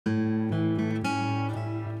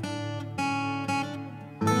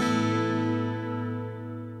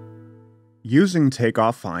Using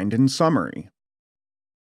Takeoff Find in Summary.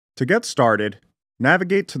 To get started,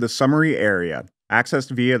 navigate to the Summary area,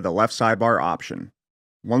 accessed via the left sidebar option.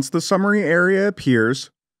 Once the Summary area appears,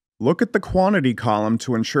 look at the Quantity column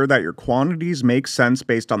to ensure that your quantities make sense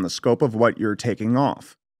based on the scope of what you're taking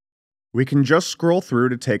off. We can just scroll through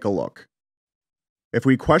to take a look. If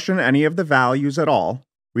we question any of the values at all,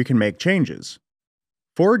 we can make changes.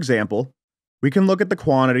 For example, we can look at the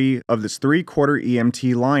quantity of this 3/4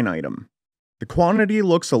 EMT line item. The quantity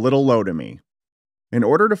looks a little low to me. In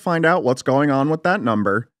order to find out what's going on with that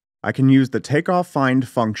number, I can use the Takeoff Find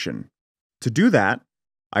function. To do that,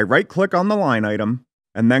 I right-click on the line item,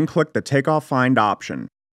 and then click the Takeoff Find option.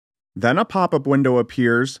 Then a pop-up window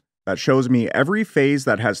appears that shows me every phase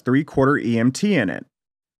that has 3/4 EMT in it.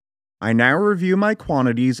 I now review my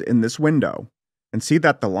quantities in this window, and see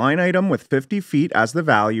that the line item with 50 feet as the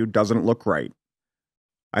value doesn't look right.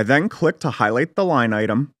 I then click to highlight the line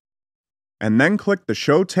item, and then click the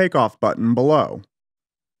Show Takeoff button below.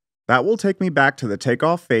 That will take me back to the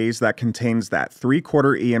takeoff phase that contains that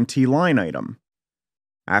 3/4 EMT line item.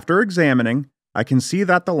 After examining, I can see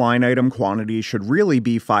that the line item quantity should really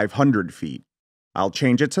be 500 feet. I'll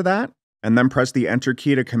change it to that, and then press the Enter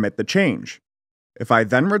key to commit the change. If I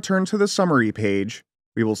then return to the summary page,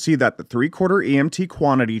 we will see that the 3/4 EMT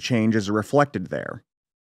quantity change is reflected there.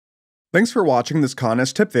 Thanks for watching this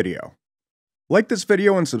Conest tip video. Like this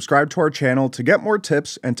video and subscribe to our channel to get more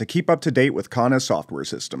tips and to keep up to date with Conest software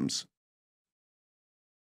systems.